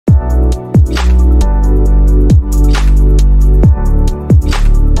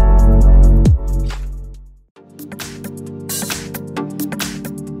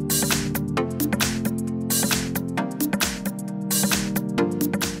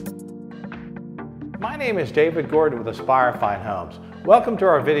name is David Gordon with Aspire Fine Homes. Welcome to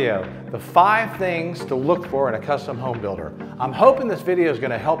our video, the 5 things to look for in a custom home builder. I'm hoping this video is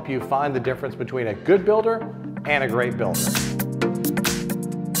going to help you find the difference between a good builder and a great builder.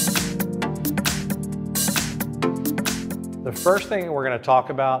 The first thing we're going to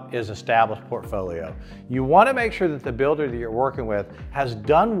talk about is established portfolio. You want to make sure that the builder that you're working with has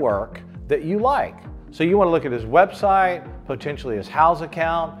done work that you like. So you want to look at his website, potentially his house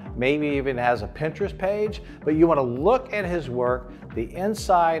account, maybe even has a Pinterest page, but you want to look at his work, the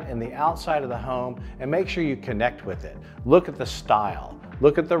inside and the outside of the home, and make sure you connect with it. Look at the style,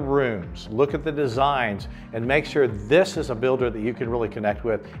 look at the rooms, look at the designs, and make sure this is a builder that you can really connect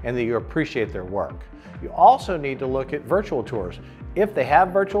with and that you appreciate their work. You also need to look at virtual tours. If they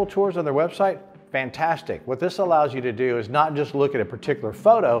have virtual tours on their website, fantastic. What this allows you to do is not just look at a particular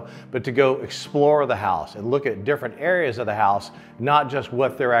photo, but to go explore the house and look at different areas of the house, not just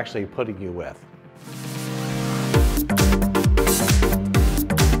what they're actually putting you with.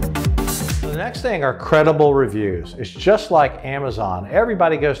 The next thing are credible reviews. It's just like Amazon.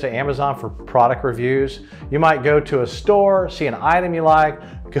 Everybody goes to Amazon for product reviews. You might go to a store, see an item you like,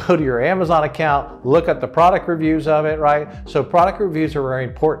 go to your Amazon account, look at the product reviews of it, right? So product reviews are very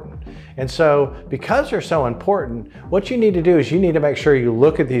important. And so because they're so important, what you need to do is you need to make sure you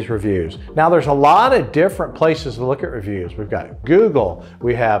look at these reviews. Now there's a lot of different places to look at reviews. We've got Google,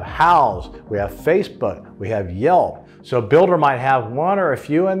 we have Houzz, we have Facebook, we have Yelp. So a builder might have one or a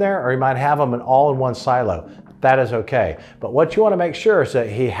few in there, or he might have them all in one silo. That is okay. But what you want to make sure is that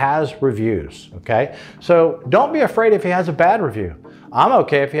he has reviews, okay? So don't be afraid if he has a bad review. I'm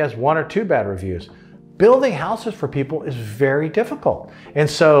okay if he has 1 or 2 bad reviews. Building houses for people is very difficult. And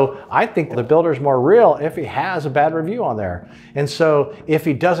so I think the builder is more real if he has a bad review on there. And so if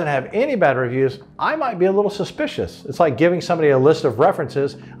he doesn't have any bad reviews, I might be a little suspicious. It's like giving somebody a list of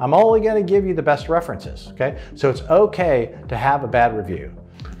references. I'm only going to give you the best references, okay? So it's okay to have a bad review.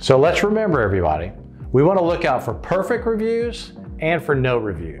 So let's remember, everybody, we want to look out for perfect reviews and for no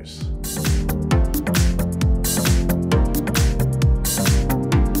reviews.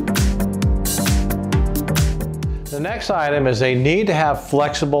 The next item is they need to have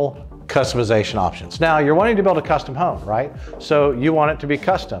flexible customization options. Now, you're wanting to build a custom home, right? So you want it to be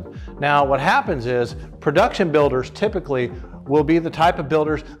custom. Now, what happens is production builders typically will be the type of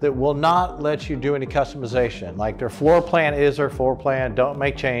builders that will not let you do any customization. Like their floor plan is their floor plan, don't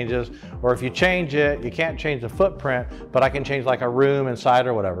make changes. Or if you change it, you can't change the footprint, but I can change like a room inside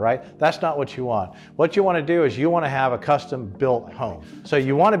or whatever, right? That's not what you want. What you want to do is you want to have a custom built home. So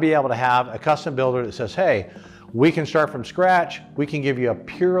you want to be able to have a custom builder that says, hey, we can start from scratch. We can give you a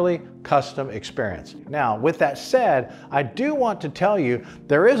purely custom experience. Now, with that said, I do want to tell you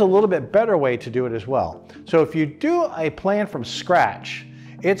there is a little bit better way to do it as well. So if you do a plan from scratch,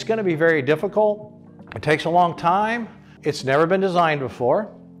 it's going to be very difficult. It takes a long time. It's never been designed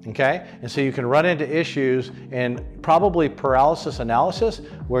before. Okay, and so you can run into issues and probably paralysis analysis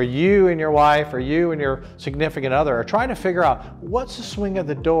where you and your wife or you and your significant other are trying to figure out what's the swing of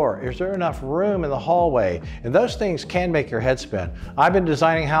the door? Is there enough room in the hallway? And those things can make your head spin. I've been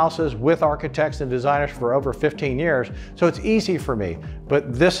designing houses with architects and designers for over 15 years, so it's easy for me,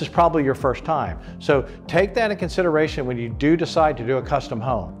 but this is probably your first time. So take that in consideration when you do decide to do a custom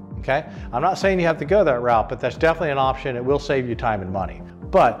home. Okay, I'm not saying you have to go that route, but that's definitely an option. It will save you time and money.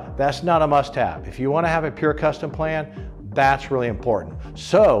 But that's not a must-have. If you want to have a pure custom plan, that's really important.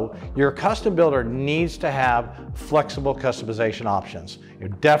 So your custom builder needs to have flexible customization options,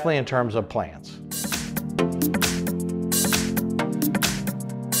 definitely in terms of plans.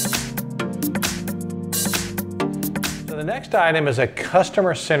 So the next item is a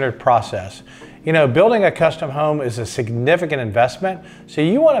customer-centered process. You know, building a custom home is a significant investment, so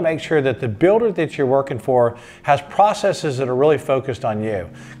you want to make sure that the builder that you're working for has processes that are really focused on you.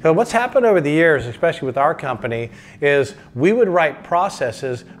 So what's happened over the years, especially with our company, is we would write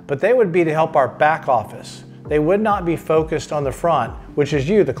processes, but they would be to help our back office. They would not be focused on the front, which is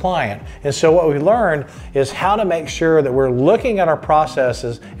you, the client. And so what we learned is how to make sure that we're looking at our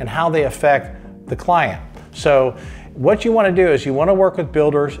processes and how they affect the client. So what you want to do is you want to work with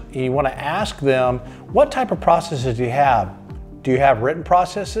builders and you want to ask them, what type of processes do you have? Do you have written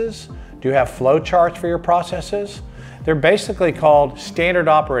processes? Do you have flow charts for your processes? They're basically called standard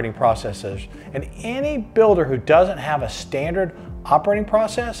operating processes. And any builder who doesn't have a standard operating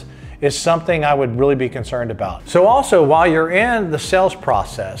process is something I would really be concerned about. So also, while you're in the sales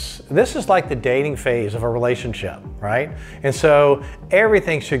process, this is like the dating phase of a relationship, right? And so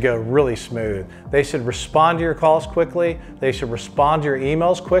everything should go really smooth. They should respond to your calls quickly, they should respond to your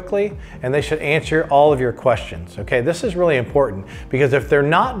emails quickly, and they should answer all of your questions, okay? This is really important because if they're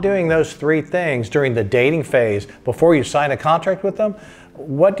not doing those three things during the dating phase before you sign a contract with them,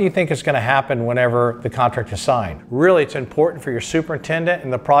 what do you think is going to happen whenever the contract is signed? Really, it's important for your superintendent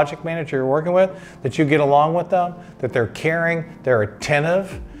and the project manager you're working with that you get along with them, that they're caring, they're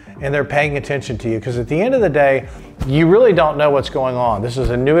attentive, and they're paying attention to you. Because at the end of the day, you really don't know what's going on. This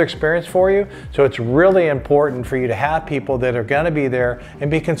is a new experience for you, so it's really important for you to have people that are going to be there and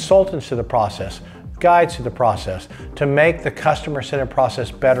be consultants to the process, guides to the process, to make the customer-centered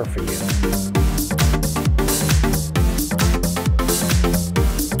process better for you.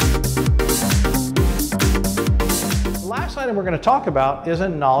 Last item we're going to talk about is a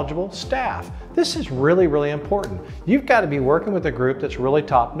knowledgeable staff. This is really, really important. You've got to be working with a group that's really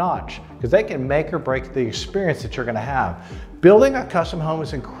top-notch because they can make or break the experience that you're going to have. Building a custom home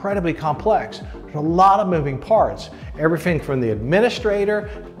is incredibly complex. There's a lot of moving parts, everything from the administrator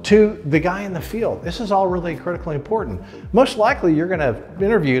to the guy in the field. This is all really critically important. Most likely you're going to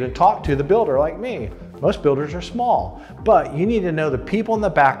interview and talk to the builder like me. Most builders are small, but you need to know the people in the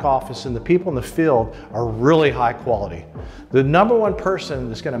back office and the people in the field are really high quality. The number one person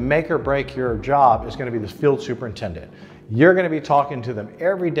that's going to make or break your job is going to be the field superintendent. You're going to be talking to them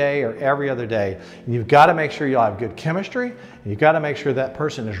every day or every other day. And you've got to make sure you'll have good chemistry, and you've got to make sure that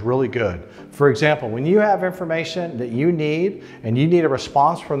person is really good. For example, when you have information that you need and you need a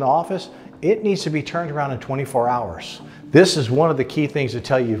response from the office, it needs to be turned around in 24 hours. This is one of the key things to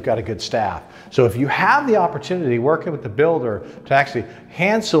tell you you've got a good staff. So if you have the opportunity working with the builder to actually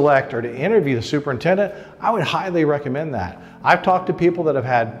hand select or to interview the superintendent, I would highly recommend that. I've talked to people that have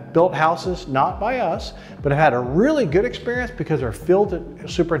had built houses, not by us, but have had a really good experience because their field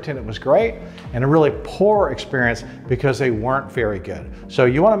superintendent was great, and a really poor experience because they weren't very good. So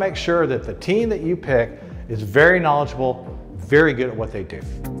you want to make sure that the team that you pick is very knowledgeable, very good at what they do.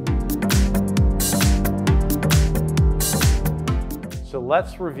 So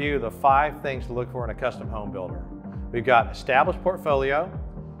let's review the 5 things to look for in a custom home builder. We've got established portfolio,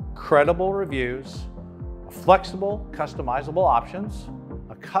 credible reviews, flexible, customizable options,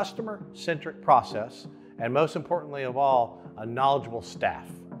 a customer-centric process, and most importantly of all, a knowledgeable staff.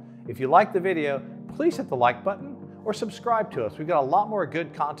 If you like the video, please hit the like button or subscribe to us. We've got a lot more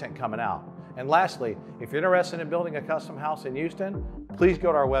good content coming out. And lastly, if you're interested in building a custom house in Houston, please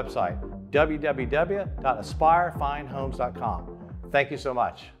go to our website, www.aspirefindhomes.com. Thank you so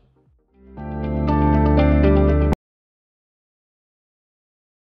much.